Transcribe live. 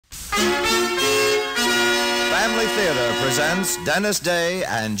Family Theater presents Dennis Day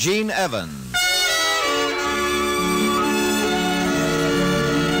and Gene Evans.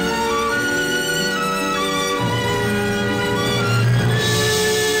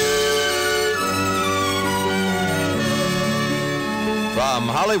 From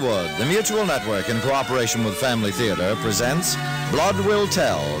Hollywood, the Mutual Network, in cooperation with Family Theater, presents Blood Will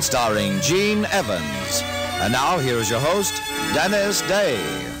Tell, starring Gene Evans. And now, here is your host, Dennis Day.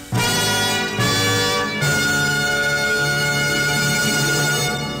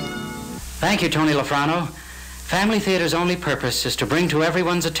 Thank you, Tony Lafrano. Family Theater's only purpose is to bring to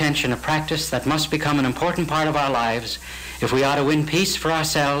everyone's attention a practice that must become an important part of our lives if we are to win peace for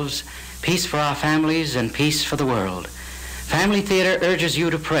ourselves, peace for our families, and peace for the world. Family Theater urges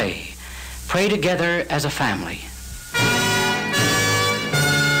you to pray. Pray together as a family.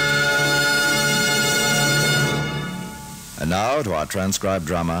 And now to our transcribed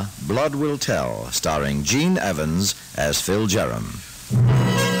drama, Blood Will Tell, starring Gene Evans as Phil Jerram.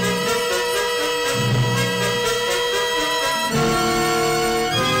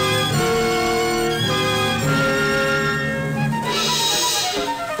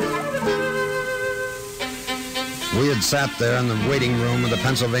 We had sat there in the waiting room of the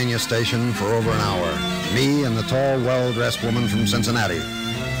Pennsylvania station for over an hour, me and the tall, well-dressed woman from Cincinnati.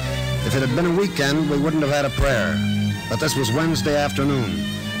 If it had been a weekend, we wouldn't have had a prayer. But this was Wednesday afternoon,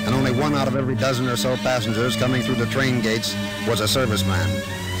 and only one out of every dozen or so passengers coming through the train gates was a serviceman.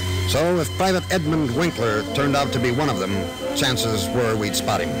 So if Private Edmund Winkler turned out to be one of them, chances were we'd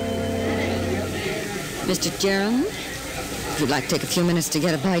spot him. Mr. Jerram, if you'd like to take a few minutes to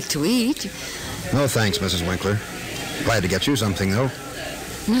get a bite to eat. No thanks, Mrs. Winkler. Glad to get you something, though.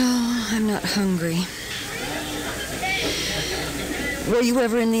 No, I'm not hungry. Were you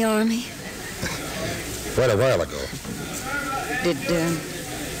ever in the Army? Quite a while ago.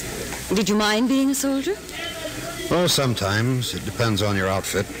 Did you mind being a soldier? Oh, sometimes. It depends on your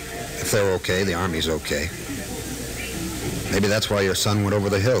outfit. If they're okay, the Army's okay. Maybe that's why your son went over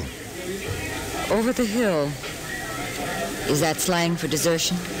the hill. Over the hill? Is that slang for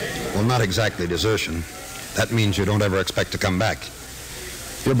desertion? Well, not exactly desertion. That means you don't ever expect to come back.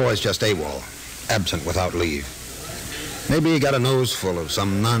 Your boy's just AWOL, absent without leave. Maybe he got a nose full of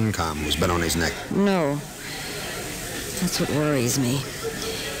some non-com who's been on his neck. No. That's what worries me.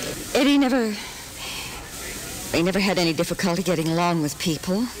 Eddie never had any difficulty getting along with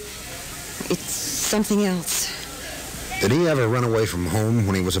people. It's something else. Did he ever run away from home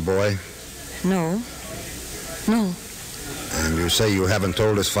when he was a boy? No. No. And you say you haven't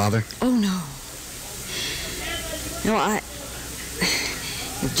told his father? Oh, no. No,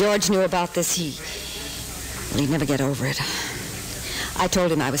 if George knew about this, he'd never get over it. I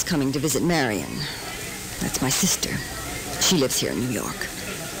told him I was coming to visit Marion. That's my sister. She lives here in New York.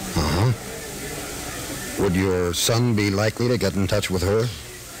 Uh-huh. Would your son be likely to get in touch with her?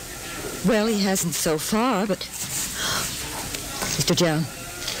 Well, he hasn't so far, but... Mr. Jerram.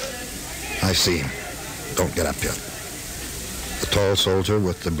 I see him. Don't get up yet. The tall soldier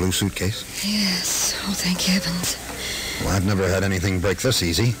with the blue suitcase? Yes. Oh, thank heavens. Well, I've never had anything break this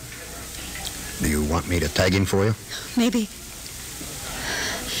easy. Do you want me to tag him for you? Maybe.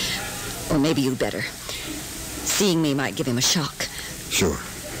 Or maybe you'd better. Seeing me might give him a shock. Sure.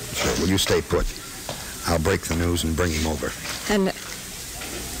 Will you stay put? I'll break the news and bring him over. And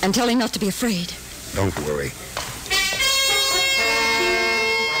tell him not to be afraid. Don't worry.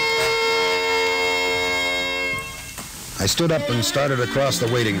 I stood up and started across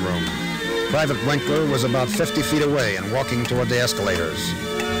the waiting room. Private Winkler was about 50 feet away and walking toward the escalators.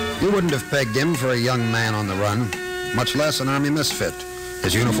 You wouldn't have pegged him for a young man on the run, much less an Army misfit.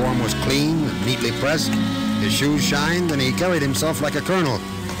 His uniform was clean and neatly pressed. His shoes shined, and he carried himself like a colonel.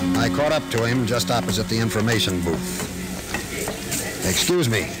 I caught up to him just opposite the information booth. Excuse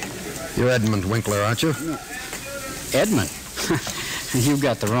me. You're Edmund Winkler, aren't you? Edmund? You've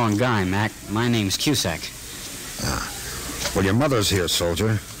got the wrong guy, Mac. My name's Cusack. Well, your mother's here,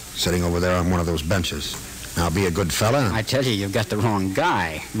 soldier, sitting over there on one of those benches. Now, be a good fella. I tell you, you've got the wrong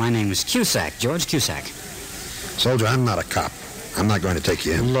guy. My name is Cusack, George Cusack. Soldier, I'm not a cop. I'm not going to take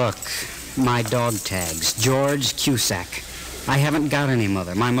you in. Look, my dog tags, George Cusack. I haven't got any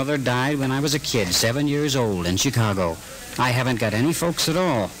mother. My mother died when I was a kid, 7 years old, in Chicago. I haven't got any folks at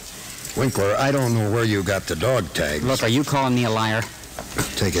all. Winkler, I don't know where you got the dog tags. Look, are you calling me a liar?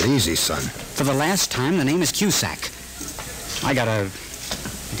 Take it easy, son. For the last time, the name is Cusack. I got a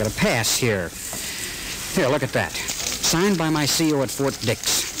pass here. Here, look at that. Signed by my CO at Fort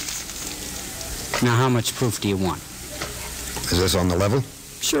Dix. Now, how much proof do you want? Is this on the level?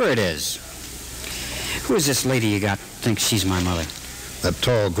 Sure it is. Who is this lady you got thinks she's my mother? That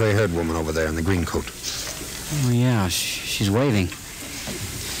tall, gray-haired woman over there in the green coat. Oh, yeah, she's waving.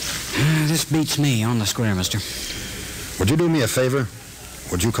 This beats me on the square, mister. Would you do me a favor?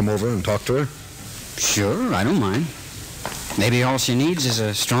 Would you come over and talk to her? Sure, I don't mind. Maybe all she needs is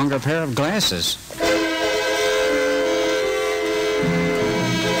a stronger pair of glasses.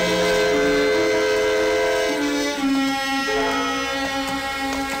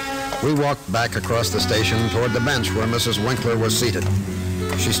 We walked back across the station toward the bench where Mrs. Winkler was seated.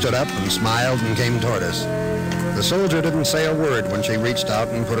 She stood up and smiled and came toward us. The soldier didn't say a word when she reached out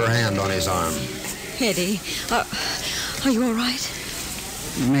and put her hand on his arm. Eddie, are you all right?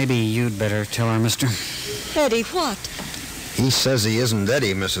 Maybe you'd better tell her, mister. Eddie, what? He says he isn't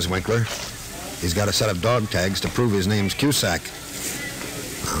Eddie, Mrs. Winkler. He's got a set of dog tags to prove his name's Cusack.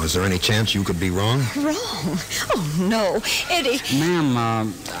 Now, is there any chance you could be wrong? Wrong? Oh, no. Eddie. Ma'am,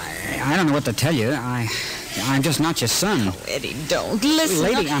 I don't know what to tell you. I'm just not your son. Oh, Eddie, don't. Listen.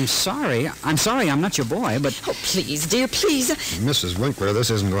 Lady, I'm sorry. I'm not your boy, but... Oh, please, dear, please. Mrs. Winkler, this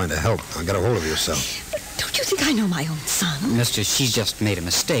isn't going to help. Now, get a hold of yourself. Don't you think I know my own son? Mister, she just made a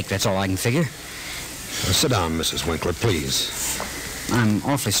mistake. That's all I can figure. Now, sit down, Mrs. Winkler, please. I'm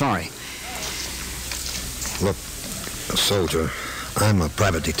awfully sorry. Look, a soldier, I'm a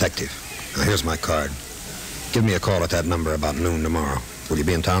private detective. Now, here's my card. Give me a call at that number about noon tomorrow. Will you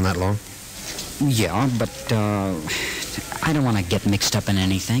be in town that long? Yeah, but, I don't want to get mixed up in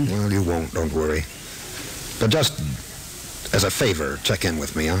anything. Well, you won't, don't worry. But just as a favor, check in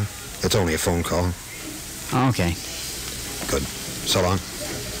with me, huh? It's only a phone call. Okay. Good. So long.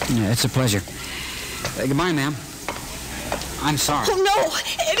 Yeah, it's a pleasure. Goodbye, ma'am. I'm sorry. Oh, no!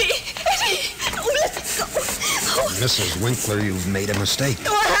 Eddie! Oh, let it go! Oh. Mrs. Winkler, you've made a mistake.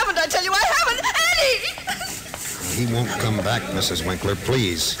 No, I haven't, I tell you, I haven't! Eddie! He won't come back, Mrs. Winkler,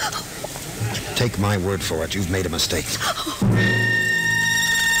 please. Take my word for it, you've made a mistake.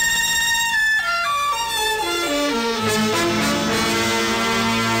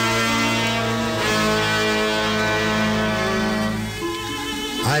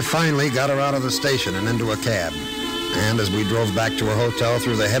 I finally got her out of the station and into a cab. And as we drove back to her hotel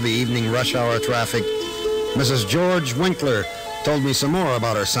through the heavy evening rush hour traffic, Mrs. George Winkler told me some more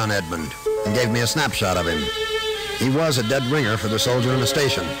about her son Edmund and gave me a snapshot of him. He was a dead ringer for the soldier in the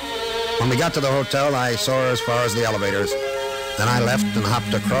station. When we got to the hotel, I saw her as far as the elevators. Then I left and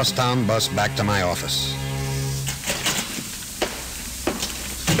hopped a cross-town bus back to my office.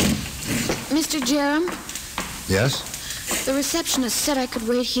 Mr. Jerem? Yes? The receptionist said I could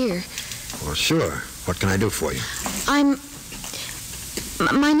wait here. Well, sure. What can I do for you?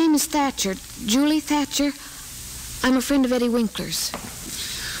 My name is Thatcher, Julie Thatcher. I'm a friend of Eddie Winkler's.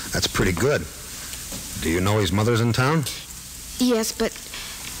 That's pretty good. Do you know his mother's in town? Yes, but...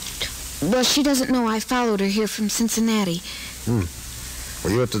 Well, she doesn't know I followed her here from Cincinnati. Were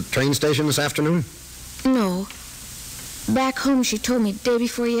you at the train station this afternoon? No. Back home, she told me day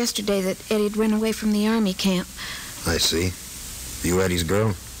before yesterday that Eddie'd run away from the army camp. I see. You Eddie's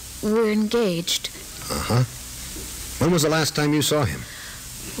girl? We're engaged. Uh-huh. When was the last time you saw him?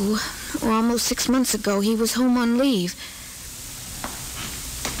 Oh, almost 6 months ago. He was home on leave.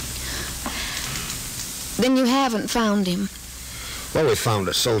 Then you haven't found him. Well, we found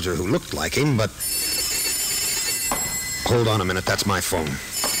a soldier who looked like him, but... Hold on a minute, that's my phone.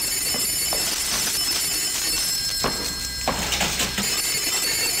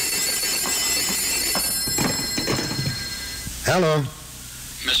 Hello?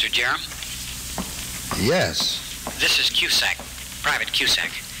 Mr. Jerem? Yes. This is Cusack, Private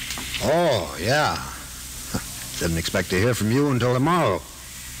Cusack. Oh, yeah. Didn't expect to hear from you until tomorrow.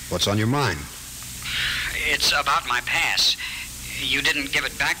 What's on your mind? It's about my pass. You didn't give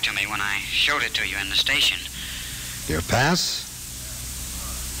it back to me when I showed it to you in the station. Your pass?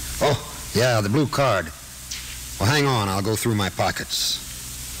 Oh, yeah, the blue card. Well, hang on. I'll go through my pockets.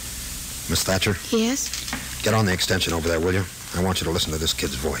 Miss Thatcher? Yes? Get on the extension over there, will you? I want you to listen to this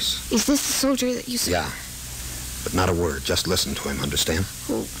kid's voice. Is this the soldier that you said? Yeah. But not a word. Just listen to him, understand?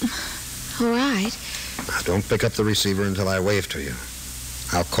 Oh, all right. Now, don't pick up the receiver until I wave to you.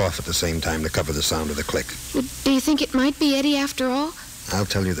 I'll cough at the same time to cover the sound of the click. Well, do you think it might be Eddie after all? I'll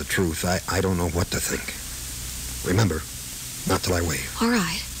tell you the truth. I don't know what to think. Remember, not till I wave. All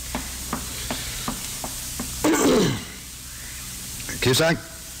right. Cusack?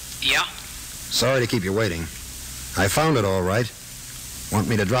 Yeah? Sorry to keep you waiting. I found it all right. Want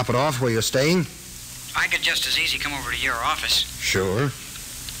me to drop it off where you're staying? I could just as easy come over to your office. Sure.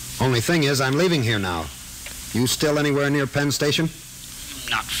 Only thing is, I'm leaving here now. You still anywhere near Penn Station?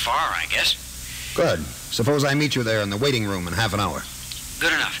 Not far, I guess. Good. Suppose I meet you there in the waiting room in half an hour.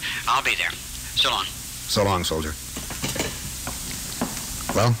 Good enough. I'll be there. So long. So long, soldier.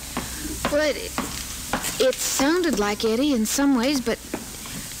 Well? Well, It sounded like Eddie in some ways, but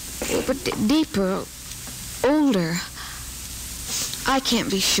deeper, older. I can't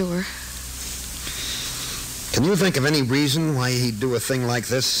be sure. Can you think of any reason why he'd do a thing like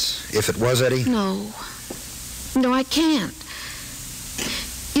this, if it was Eddie? No, I can't.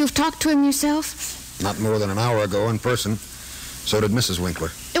 You've talked to him yourself? Not more than an hour ago in person. So did Mrs.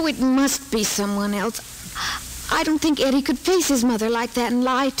 Winkler. Oh, it must be someone else. I don't think Eddie could face his mother like that and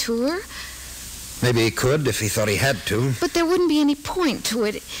lie to her. Maybe he could if he thought he had to. But there wouldn't be any point to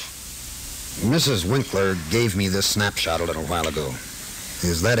it. Mrs. Winkler gave me this snapshot a little while ago.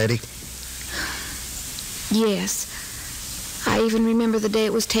 Is that Eddie? Yes. I even remember the day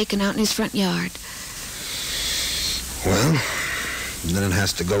it was taken out in his front yard. Well, then it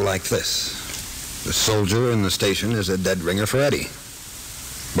has to go like this. The soldier in the station is a dead ringer for Eddie.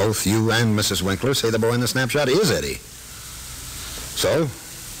 Both you and Mrs. Winkler say the boy in the snapshot is Eddie. So,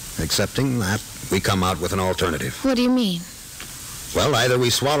 accepting that, we come out with an alternative. What do you mean? Well, either we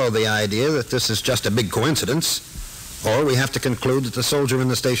swallow the idea that this is just a big coincidence, or we have to conclude that the soldier in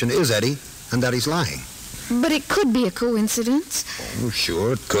the station is Eddie and that he's lying. But it could be a coincidence. Oh,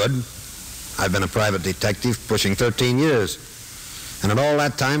 sure, it could. I've been a private detective pushing 13 years. And in all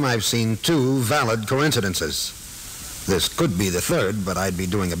that time, I've seen 2 valid coincidences. This could be the third, but I'd be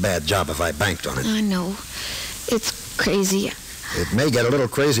doing a bad job if I banked on it. I know. It's crazy. It may get a little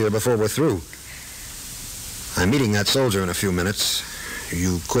crazier before we're through. I'm meeting that soldier in a few minutes.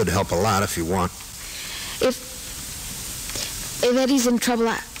 You could help a lot if you want. If Eddie's in trouble,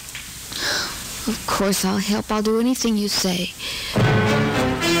 of course I'll help. I'll do anything you say.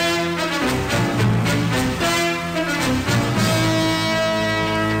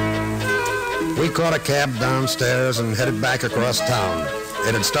 We caught a cab downstairs and headed back across town.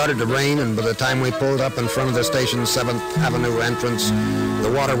 It had started to rain, and by the time we pulled up in front of the station's 7th Avenue entrance, the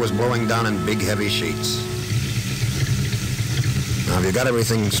water was blowing down in big, heavy sheets. Now, have you got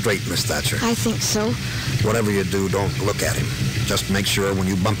everything straight, Miss Thatcher? I think so. Whatever you do, don't look at him. Just make sure when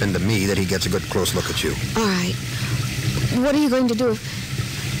you bump into me that he gets a good close look at you. All right. What are you going to do if...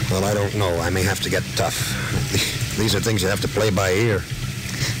 Well, I don't know. I may have to get tough. These are things you have to play by ear.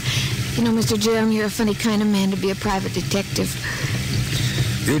 You know, Mr. Jerem, you're a funny kind of man to be a private detective.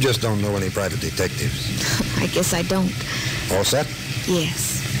 You just don't know any private detectives. I guess I don't. All set?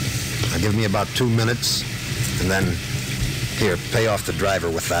 Yes. Now give me about 2 minutes, and then, here, pay off the driver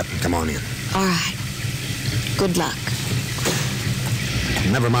with that and come on in. All right. Good luck.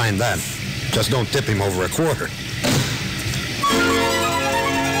 Never mind that. Just don't tip him over a quarter.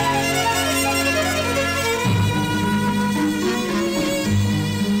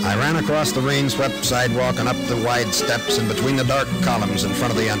 I ran across the rain-swept sidewalk and up the wide steps and between the dark columns in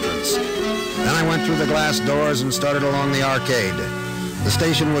front of the entrance. Then I went through the glass doors and started along the arcade. The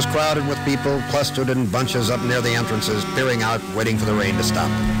station was crowded with people clustered in bunches up near the entrances, peering out, waiting for the rain to stop.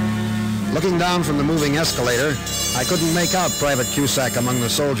 Looking down from the moving escalator, I couldn't make out Private Cusack among the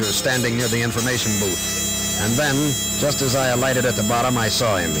soldiers standing near the information booth. And then, just as I alighted at the bottom, I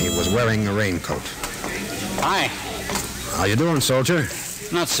saw him. He was wearing a raincoat. Hi. How you doing, soldier?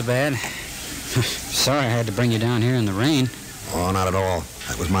 Not so bad. Sorry I had to bring you down here in the rain. Oh, not at all.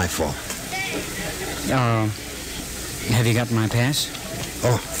 That was my fault. Have you got my pass?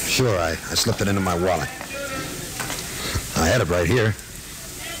 Oh, sure. I slipped it into my wallet. I had it right here.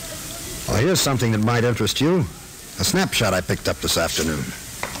 Well, here's something that might interest you. A snapshot I picked up this afternoon.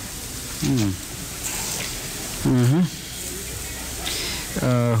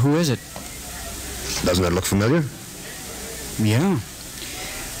 Who is it? Doesn't it look familiar? Yeah.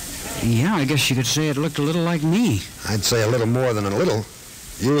 Yeah, I guess you could say it looked a little like me. I'd say a little more than a little.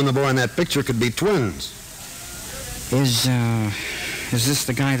 You and the boy in that picture could be twins. Is this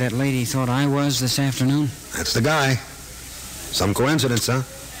the guy that lady thought I was this afternoon? That's the guy. Some coincidence, huh?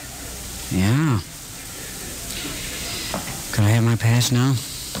 Yeah. Can I have my pass now?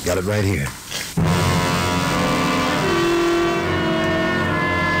 Got it right here.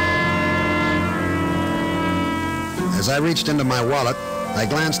 As I reached into my wallet, I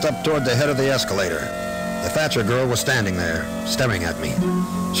glanced up toward the head of the escalator. The Thatcher girl was standing there, staring at me.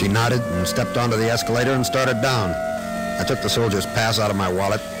 She nodded and stepped onto the escalator and started down. I took the soldier's pass out of my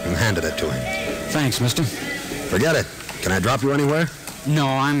wallet and handed it to him. Thanks, mister. Forget it. Can I drop you anywhere? No,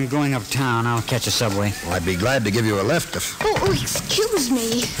 I'm going uptown. I'll catch a subway. Well, I'd be glad to give you a lift if... Oh, excuse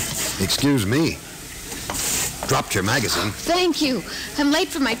me. Excuse me. Dropped your magazine. Thank you. I'm late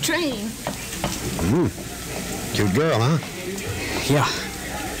for my train. Cute girl, huh? Yeah.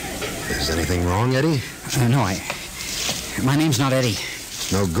 Is anything wrong, Eddie? No, my name's not Eddie.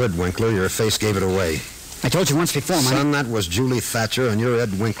 No good, Winkler. Your face gave it away. I told you once before, Son, that was Julie Thatcher, and you're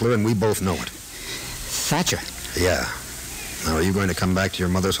Ed Winkler, and we both know it. Thatcher. Yeah. Now, are you going to come back to your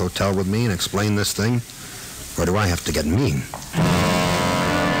mother's hotel with me and explain this thing? Or do I have to get mean?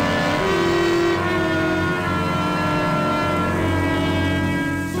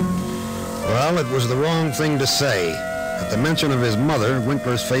 Well, it was the wrong thing to say. At the mention of his mother,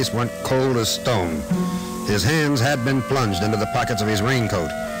 Winkler's face went cold as stone. His hands had been plunged into the pockets of his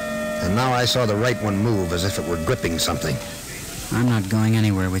raincoat, and now I saw the right one move as if it were gripping something. I'm not going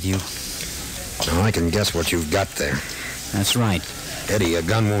anywhere with you. Now, I can guess what you've got there. That's right. Eddie, a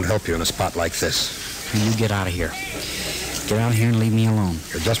gun won't help you in a spot like this. You get out of here. Get out of here and leave me alone.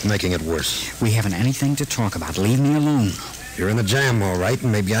 You're just making it worse. We haven't anything to talk about. Leave me alone. You're in a jam, all right,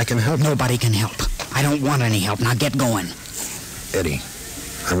 and maybe I can help. Nobody can help. I don't want any help. Now get going. Eddie,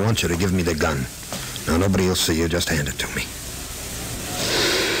 I want you to give me the gun. Now, nobody will see you. Just hand it to me.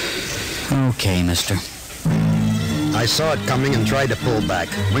 Okay, mister. I saw it coming and tried to pull back.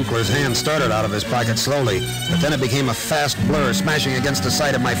 Winkler's hand started out of his pocket slowly, but then it became a fast blur, smashing against the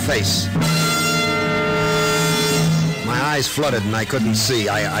side of my face. My eyes flooded and I couldn't see.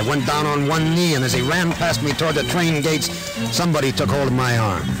 I went down on one knee, and as he ran past me toward the train gates, somebody took hold of my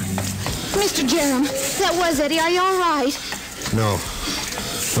arm. Mr. Jerem, that was Eddie. Are you all right? No.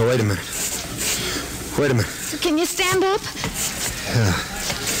 No, wait a minute. Wait a minute. Can you stand up? Yeah,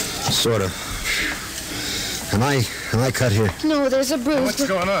 sort of. Am I cut here? No, there's a bruise. What's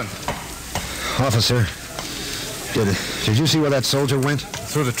going on? Officer, did you see where that soldier went?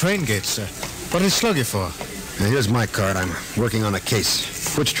 Through the train gates, sir. What did he slug you for? Now, here's my card. I'm working on a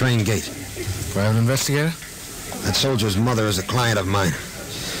case. Which train gate? Private investigator? That soldier's mother is a client of mine.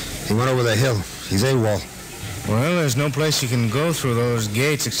 He went over the hill. He's AWOL. Well, there's no place you can go through those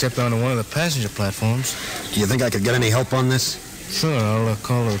gates except onto one of the passenger platforms. Do you think I could get any help on this? Sure, I'll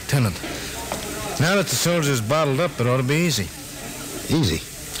call the lieutenant. Now that the soldier's bottled up, it ought to be easy. Easy?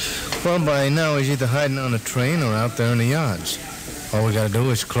 Well, by now he's either hiding on a train or out there in the yards. All we gotta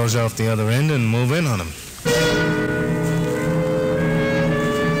do is close off the other end and move in on him.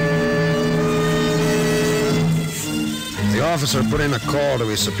 The officer put in a call to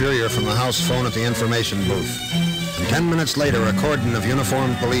his superior from the house phone at the information booth. And 10 minutes later, a cordon of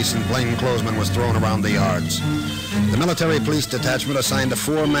uniformed police and plainclothesmen was thrown around the yards. The military police detachment assigned a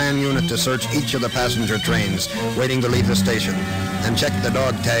 4-man unit to search each of the passenger trains waiting to leave the station and check the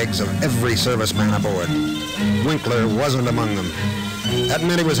dog tags of every serviceman aboard. Winkler wasn't among them. That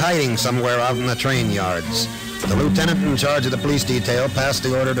meant he was hiding somewhere out in the train yards. The lieutenant in charge of the police detail passed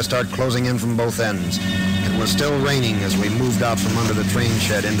the order to start closing in from both ends. It was still raining as we moved out from under the train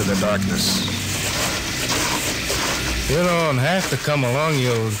shed into the darkness. You don't have to come along.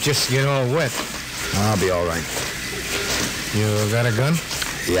 You'll just get all wet. I'll be all right. You got a gun?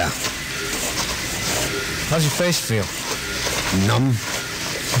 Yeah. How's your face feel? Numb?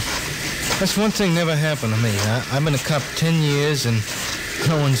 That's one thing never happened to me. I've been a cop 10 years, and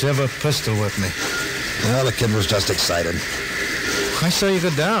no one's ever pistol whipped me. Well, the kid was just excited. I saw you go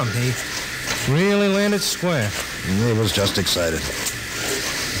down. He really landed square. He was just excited.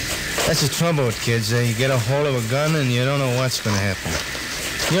 That's the trouble with kids. You get a hold of a gun, and you don't know what's going to happen.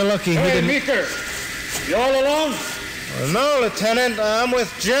 You're lucky he didn't... Meeker, you all alone? No, Lieutenant. I'm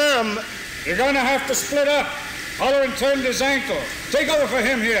with Jerem. You're going to have to split up. Holleran turned his ankle. Take over for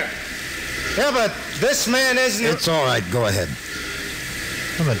him here. Yeah, but this man isn't... It's all right. Go ahead.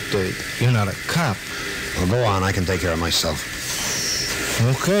 Yeah, but you're not a cop. Well, go on. I can take care of myself.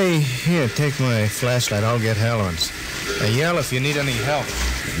 Okay. Here, take my flashlight. I'll get Halloran's. Yell if you need any help.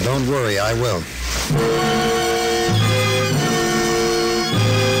 Don't worry. I will.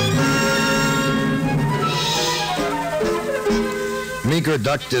 Meeker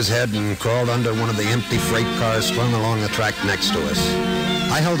ducked his head and crawled under one of the empty freight cars strung along the track next to us.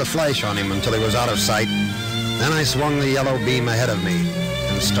 I held a flash on him until he was out of sight. Then I swung the yellow beam ahead of me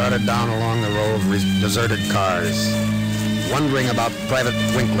and started down along the row of deserted cars, wondering about Private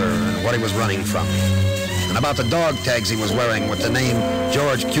Winkler and what he was running from, and about the dog tags he was wearing with the name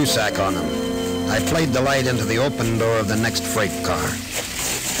George Cusack on them. I played the light into the open door of the next freight car.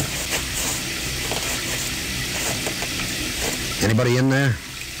 Anybody in there?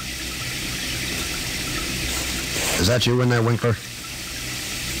 Is that you in there, Winkler?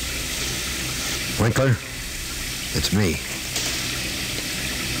 Winkler? It's me.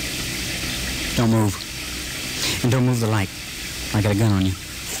 Don't move. And don't move the light. I got a gun on you.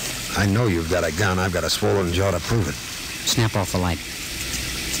 I know you've got a gun. I've got a swollen jaw to prove it. Snap off the light.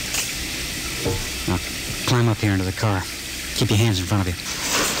 Now, climb up here into the car. Keep your hands in front of you.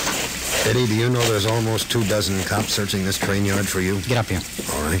 Eddie, do you know there's almost 24 cops searching this train yard for you? Get up here.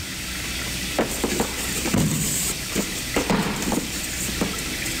 All right.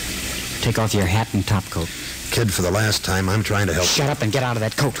 Take off your hat and top coat. Kid, for the last time, I'm trying to help. Shut up and get out of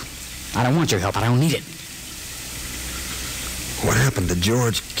that coat. I don't want your help. I don't need it. What happened to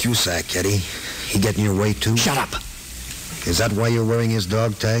George Cusack, Eddie? He get in your way, too? Shut up. Is that why you're wearing his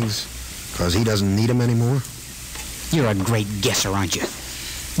dog tags? Because he doesn't need them anymore? You're a great guesser, aren't you?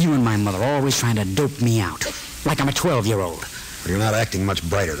 You and my mother are always trying to dope me out. Like I'm a 12-year-old. You're not acting much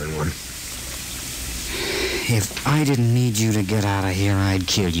brighter than one. If I didn't need you to get out of here, I'd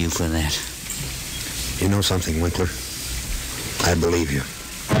kill you for that. You know something, Winkler? I believe you.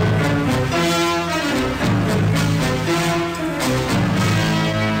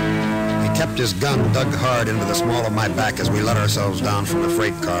 He kept his gun dug hard into the small of my back as we let ourselves down from the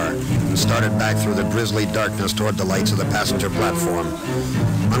freight car and started back through the drizzly darkness toward the lights of the passenger platform.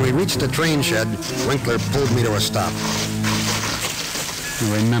 When we reached the train shed, Winkler pulled me to a stop.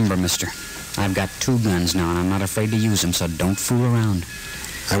 Remember, mister, I've got 2 guns now, and I'm not afraid to use them, so don't fool around.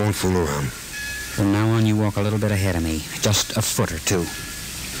 I won't fool around. From now on, you walk a little bit ahead of me, just a foot or 2.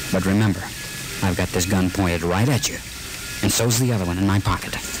 But remember, I've got this gun pointed right at you, and so's the other one in my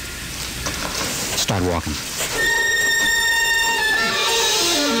pocket. Start walking.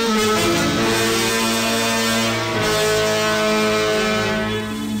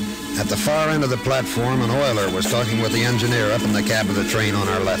 At the far end of the platform, an oiler was talking with the engineer up in the cab of the train on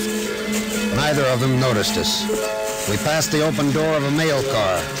our left. Neither of them noticed us. We passed the open door of a mail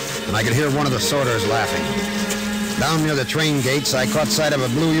car, and I could hear one of the sorters laughing. Down near the train gates, I caught sight of a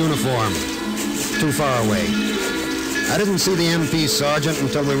blue uniform, too far away. I didn't see the MP sergeant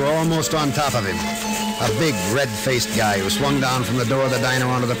until we were almost on top of him. A big, red-faced guy who swung down from the door of the diner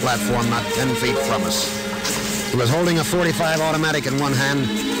onto the platform not 10 feet from us. He was holding a .45 automatic in one hand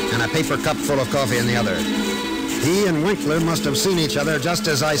and a paper cup full of coffee in the other. He and Winkler must have seen each other just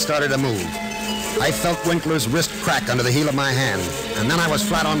as I started to move. I felt Winkler's wrist crack under the heel of my hand, and then I was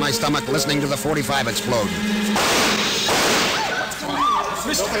flat on my stomach listening to the .45 explode.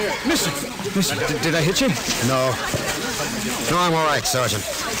 Mister, did I hit you? No, I'm all right, Sergeant.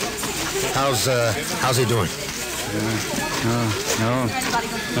 How's he doing? No,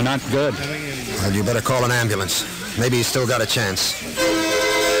 not good. Well, you better call an ambulance. Maybe he's still got a chance.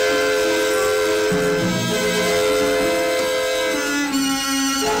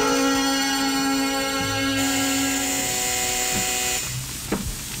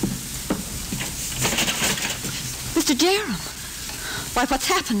 Mr. Jerem. Why, what's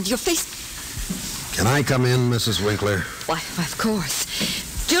happened? Your face... Can I come in, Mrs. Winkler? Why, of course.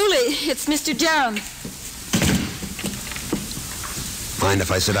 Julie, it's Mr. Jerem. Mind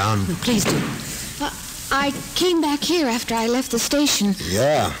if I sit down? Please do. I came back here after I left the station.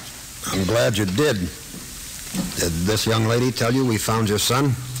 Yeah, I'm glad you did. Did this young lady tell you we found your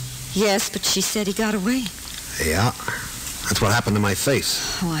son? Yes, but she said he got away. Yeah, that's what happened to my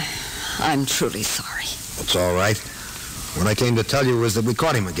face. Why, I'm truly sorry. It's all right. What I came to tell you was that we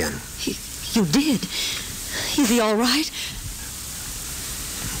caught him again. You did? Is he all right?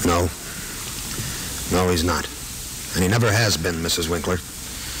 No, he's not. And he never has been, Mrs. Winkler.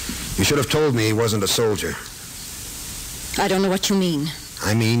 You should have told me he wasn't a soldier. I don't know what you mean.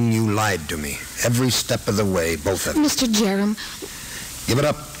 I mean, you lied to me. Every step of the way, both of you. Mr. Jerem. Give it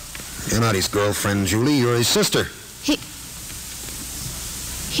up. You're not his girlfriend, Julie. You're his sister.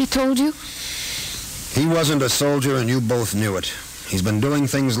 He told you? He wasn't a soldier, and you both knew it. He's been doing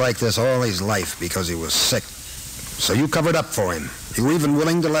things like this all his life because he was sick. So you covered up for him. You were even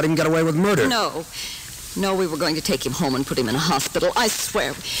willing to let him get away with murder. No, we were going to take him home and put him in a hospital. I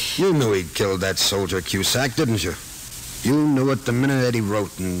swear. You knew he'd killed that soldier, Cusack, didn't you? You knew it the minute Eddie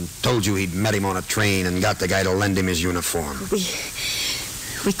wrote and told you he'd met him on a train and got the guy to lend him his uniform.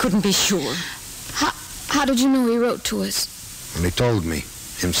 We couldn't be sure. How did you know he wrote to us? And he told me,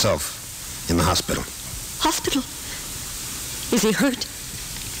 himself, in the hospital. Hospital? Is he hurt?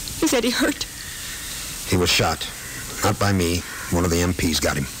 Is Eddie hurt? He was shot. Not by me. One of the MPs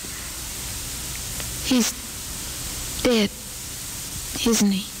got him. He's dead,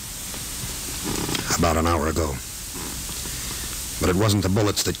 isn't he? About an hour ago. But it wasn't the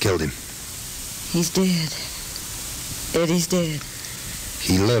bullets that killed him. He's dead. Eddie's dead.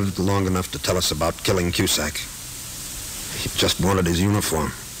 He lived long enough to tell us about killing Cusack. He just wanted his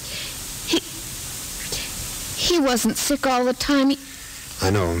uniform. He wasn't sick all the time.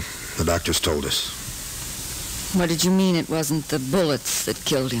 I know. The doctors told us. What did you mean it wasn't the bullets that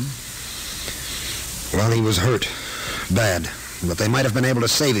killed him? Well, he was hurt. Bad. But they might have been able to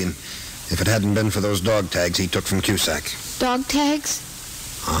save him if it hadn't been for those dog tags he took from Cusack. Dog tags?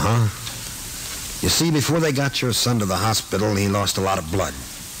 Uh-huh. You see, before they got your son to the hospital, he lost a lot of blood.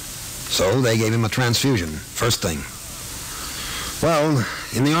 So they gave him a transfusion, first thing. Well,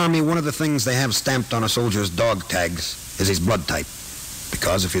 In the Army, one of the things they have stamped on a soldier's dog tags is his blood type.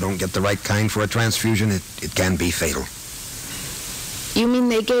 Because if you don't get the right kind for a transfusion, it can be fatal. You mean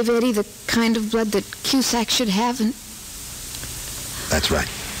they gave Eddie the kind of blood that Cusack should have? And that's right.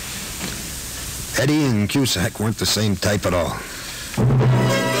 Eddie and Cusack weren't the same type at all.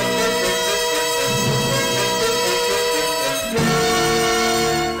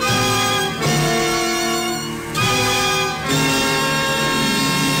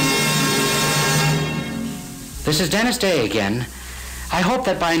 This is Dennis Day again. I hope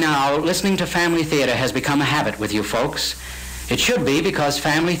that by now listening to Family Theater has become a habit with you folks. It should be, because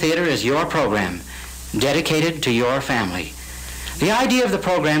Family Theater is your program, dedicated to your family. The idea of the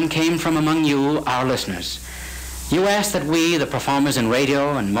program came from among you, our listeners. You asked that we, the performers in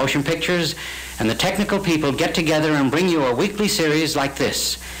radio and motion pictures, and the technical people get together and bring you a weekly series like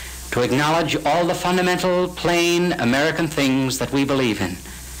this to acknowledge all the fundamental, plain American things that we believe in.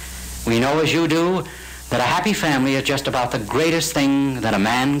 We know, as you do, that a happy family is just about the greatest thing that a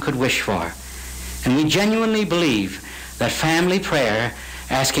man could wish for. And we genuinely believe that family prayer,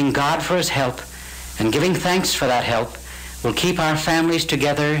 asking God for his help and giving thanks for that help, will keep our families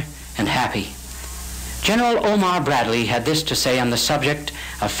together and happy. General Omar Bradley had this to say on the subject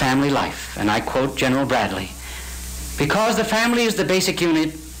of family life, and I quote General Bradley: "Because the family is the basic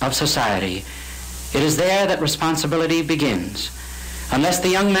unit of society, it is there that responsibility begins. Unless the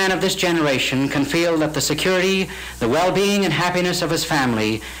young man of this generation can feel that the security, the well-being, and happiness of his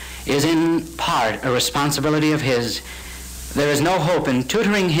family is in part a responsibility of his, there is no hope in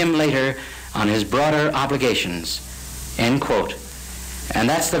tutoring him later on his broader obligations." End quote. And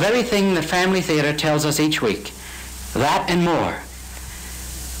that's the very thing that Family Theater tells us each week. That and more.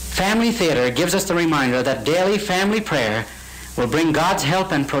 Family Theater gives us the reminder that daily family prayer will bring God's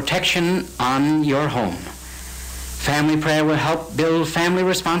help and protection on your home. Family prayer will help build family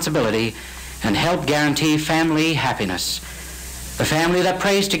responsibility and help guarantee family happiness. The family that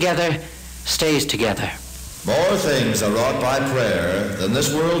prays together stays together. More things are wrought by prayer than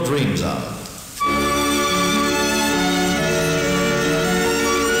this world dreams of.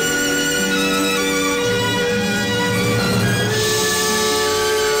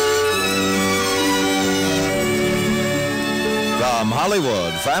 From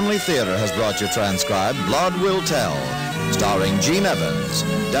Hollywood, Family Theater has brought you transcribed Blood Will Tell, starring Gene Evans.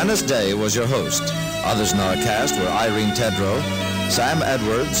 Dennis Day was your host. Others in our cast were Irene Tedrow, Sam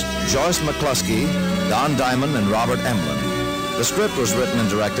Edwards, Joyce McCluskey, Don Diamond, and Robert Emlin. The script was written and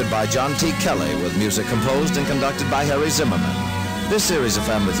directed by John T. Kelly, with music composed and conducted by Harry Zimmerman. This series of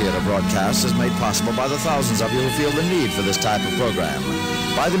Family Theater broadcasts is made possible by the thousands of you who feel the need for this type of program,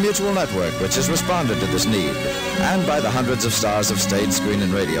 by the Mutual Network, which has responded to this need, and by the hundreds of stars of stage, screen,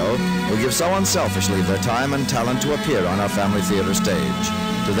 and radio who give so unselfishly their time and talent to appear on our Family Theater stage.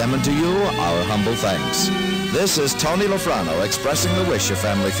 To them and to you, our humble thanks. This is Tony Lofrano expressing the wish of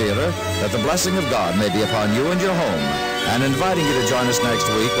Family Theater that the blessing of God may be upon you and your home, and inviting you to join us next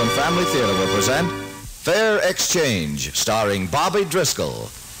week when Family Theater will present Fair Exchange, starring Bobby Driscoll.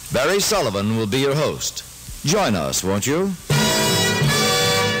 Barry Sullivan will be your host. Join us, won't you?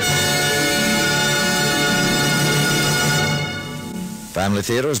 Family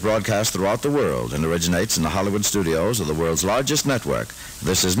Theater is broadcast throughout the world and originates in the Hollywood studios of the world's largest network.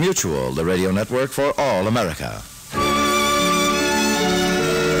 This is Mutual, the radio network for all America.